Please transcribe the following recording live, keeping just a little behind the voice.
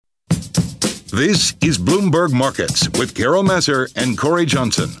This is Bloomberg Markets with Carol Massar and Cory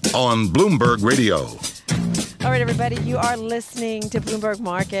Johnson on Bloomberg Radio. All right, everybody, you are listening to Bloomberg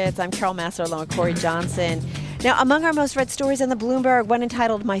Markets. I'm Carol Massar along with Cory Johnson. Now, among our most read stories on the Bloomberg, one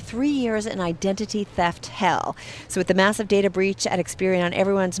entitled My 3 Years in Identity Theft Hell. So with the massive data breach at Experian on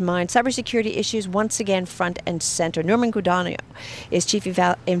everyone's mind, cybersecurity issues once again front and center. Norman Guadagno is Chief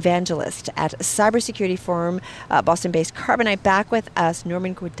Evangelist at cybersecurity firm Boston-based Carbonite. Back with us,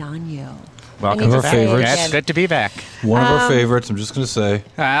 Norman Guadagno. Welcome. One of our favorites. Yeah, it's good to be back. One of our favorites, I'm just going to say.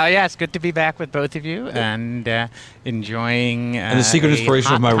 Yeah, it's good to be back with both of you and enjoying and the secret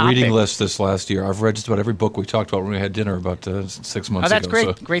inspiration of my topic. reading list this last year. I've read just about every book we talked about when we had dinner about 6 months ago. Oh, that's great.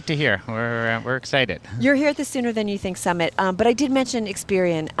 So. Great to hear. We're excited. You're here at the Sooner Than You Think Summit, but I did mention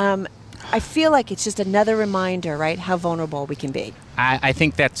Experian. I feel like it's just another reminder, right, how vulnerable we can be. I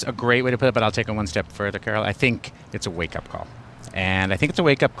think that's a great way to put it, but I'll take it one step further, Carol. I think it's a wake-up call. And I think it's a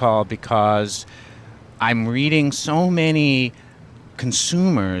wake-up call because I'm reading so many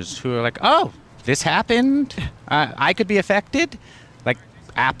consumers who are like, oh, this happened? I could be affected? Like,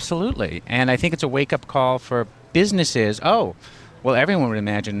 absolutely. And I think it's a wake-up call for businesses. Oh, well, everyone would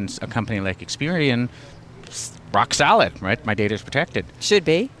imagine a company like Experian, rock solid, right? My data is protected. Should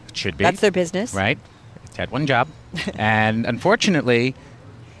be. It should be. That's their business. Right. It's had one job. And unfortunately,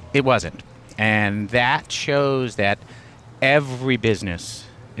 it wasn't. And that shows that every business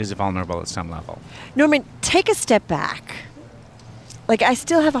is vulnerable at some level. Norman, take a step back. Like, I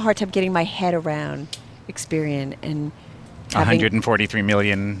still have a hard time getting my head around Experian and 143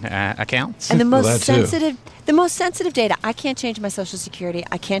 million accounts. And the most sensitive data. I can't change my Social Security.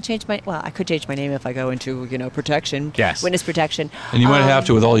 I can't change I could change my name if I go into, protection. Yes. Witness protection. And you might have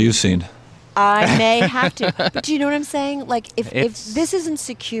to with all you've seen. I may have to. But do you know what I'm saying? Like, if this isn't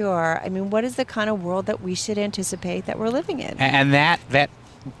secure, I mean, what is the kind of world that we should anticipate that we're living in? And that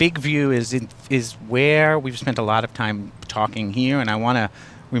big view is where we've spent a lot of time talking here, and I want to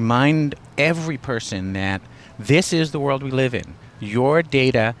remind every person that this is the world we live in. Your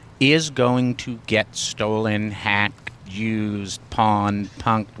data is going to get stolen, hacked, used, pawned,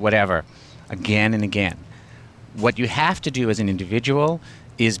 punked, whatever, again and again. What you have to do as an individual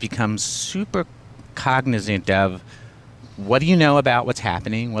is become super cognizant of what do you know about what's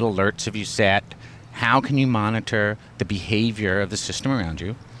happening, what alerts have you set, how can you monitor the behavior of the system around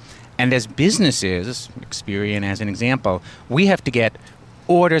you. And as businesses, Experian as an example, we have to get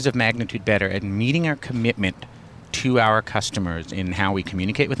orders of magnitude better at meeting our commitment to our customers in how we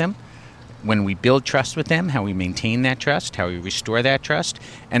communicate with them, when we build trust with them, how we maintain that trust, how we restore that trust,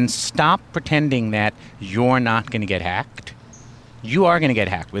 and stop pretending that you're not going to get hacked. You are going to get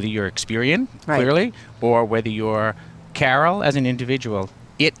hacked, whether you're Experian, clearly, or whether you're Carol as an individual.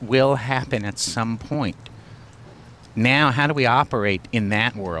 It will happen at some point. Now, how do we operate in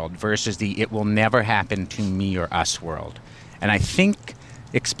that world versus the it will never happen to me or us world? And I think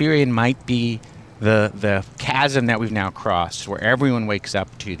Experian might be the chasm that we've now crossed, where everyone wakes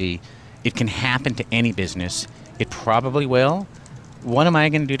up to it can happen to any business. It probably will. What am I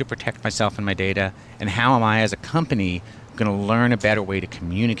going to do to protect myself and my data? And how am I as a company going to learn a better way to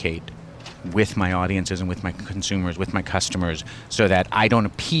communicate with my audiences and with my consumers, with my customers, so that I don't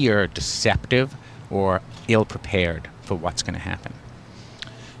appear deceptive or ill-prepared for what's going to happen?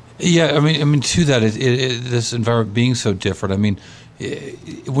 Yeah, I mean, to that, this environment being so different, I mean,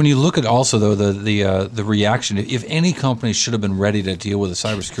 when you look at also, though, the reaction, if any company should have been ready to deal with a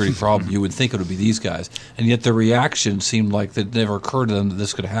cybersecurity problem, you would think it would be these guys. And yet the reaction seemed like it never occurred to them that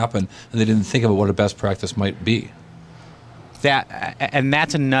this could happen, and they didn't think about what a best practice might be. And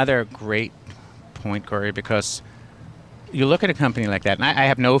that's another great point, Cory, because you look at a company like that, and I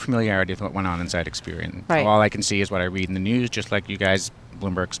have no familiarity with what went on inside Experian. Right. All I can see is what I read in the news, just like you guys,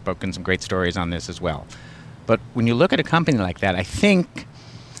 Bloomberg, spoken some great stories on this as well. But when you look at a company like that, I think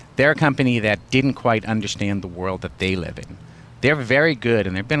they're a company that didn't quite understand the world that they live in. They're very good,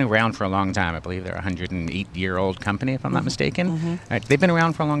 and they've been around for a long time. I believe they're a 108-year-old company, if I'm not mistaken. Mm-hmm. Right, they've been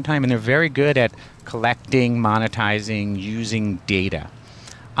around for a long time, and they're very good at collecting, monetizing, using data.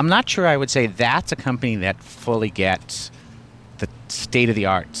 I'm not sure I would say that's a company that fully gets the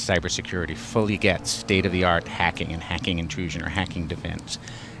state-of-the-art cybersecurity, fully gets state-of-the-art hacking and hacking intrusion or hacking defense.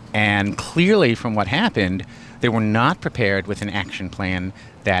 And clearly, from what happened, they were not prepared with an action plan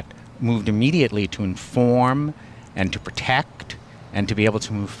that moved immediately to inform and to protect and to be able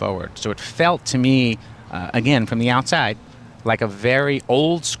to move forward. So it felt to me, again, from the outside, like a very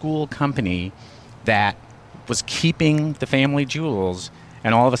old school company that was keeping the family jewels,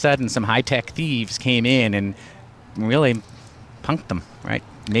 and all of a sudden some high-tech thieves came in and really punked them, right?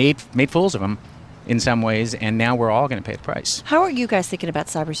 Made fools of them. in some ways, and now we're all going to pay the price. How are you guys thinking about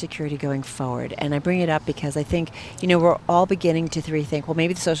cybersecurity going forward? And I bring it up because I think, we're all beginning to rethink, well,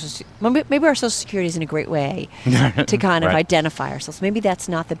 maybe maybe our social security isn't a great way to kind of identify ourselves. Maybe that's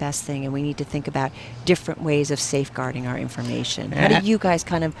not the best thing, and we need to think about different ways of safeguarding our information. How do you guys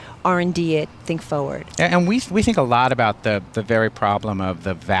kind of R&D it, think forward? And we think a lot about the very problem of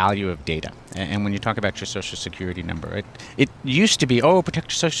the value of data. And when you talk about your social security number, it used to be,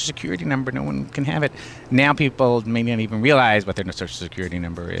 protect your social security number, no one can have it. Now people may not even realize what their social security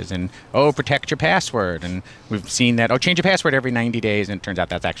number is. And, protect your password. And we've seen that, change your password every 90 days. And it turns out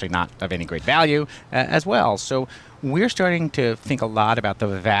that's actually not of any great value as well. So we're starting to think a lot about the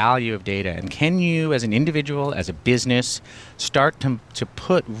value of data. And can you, as an individual, as a business, start to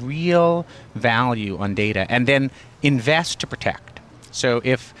put real value on data and then invest to protect? So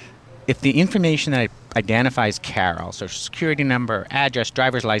if the information that identifies Carol, social security number, address,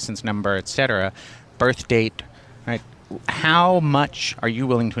 driver's license number, etc., birth date, right? How much are you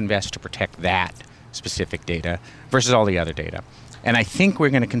willing to invest to protect that specific data versus all the other data? And I think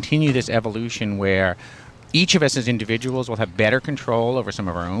we're going to continue this evolution where each of us as individuals will have better control over some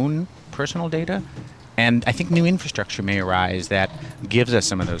of our own personal data. And I think new infrastructure may arise that gives us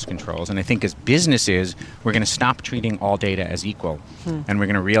some of those controls. And I think as businesses, we're going to stop treating all data as equal. And we're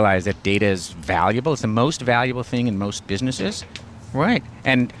going to realize that data is valuable. It's the most valuable thing in most businesses. Right.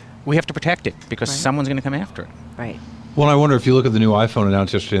 And we have to protect it because someone's going to come after it. Right. Well, I wonder if you look at the new iPhone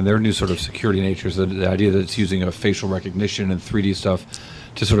announced yesterday and their new sort of security natures, the idea that it's using a facial recognition and 3D stuff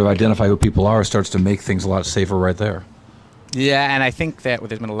to sort of identify who people are starts to make things a lot safer right there. Yeah, and I think that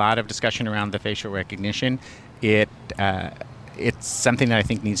there's been a lot of discussion around the facial recognition. It's something that I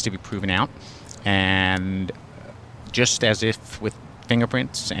think needs to be proven out. And just as if with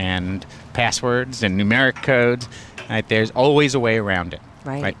fingerprints and passwords and numeric codes, right, there's always a way around it.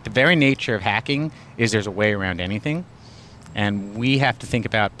 Right. The very nature of hacking is there's a way around anything. And we have to think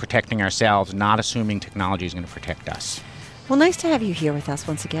about protecting ourselves, not assuming technology is going to protect us. Well, nice to have you here with us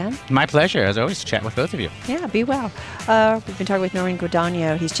once again. My pleasure, as always, to chat with both of you. Yeah, be well. We've been talking with Norman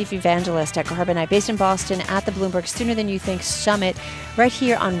Guadagno. He's Chief Evangelist at Carbonite, based in Boston at the Bloomberg Sooner Than You Think Summit, right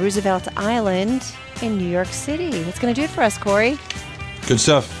here on Roosevelt Island in New York City. That's going to do it for us, Cory. Good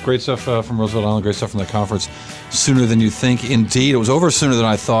stuff. Great stuff from Roosevelt Island. Great stuff from the conference. Sooner than you think. Indeed, it was over sooner than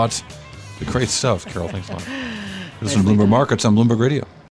I thought. Great stuff, Carol. Thanks a lot. This is Bloomberg Markets on Bloomberg Radio.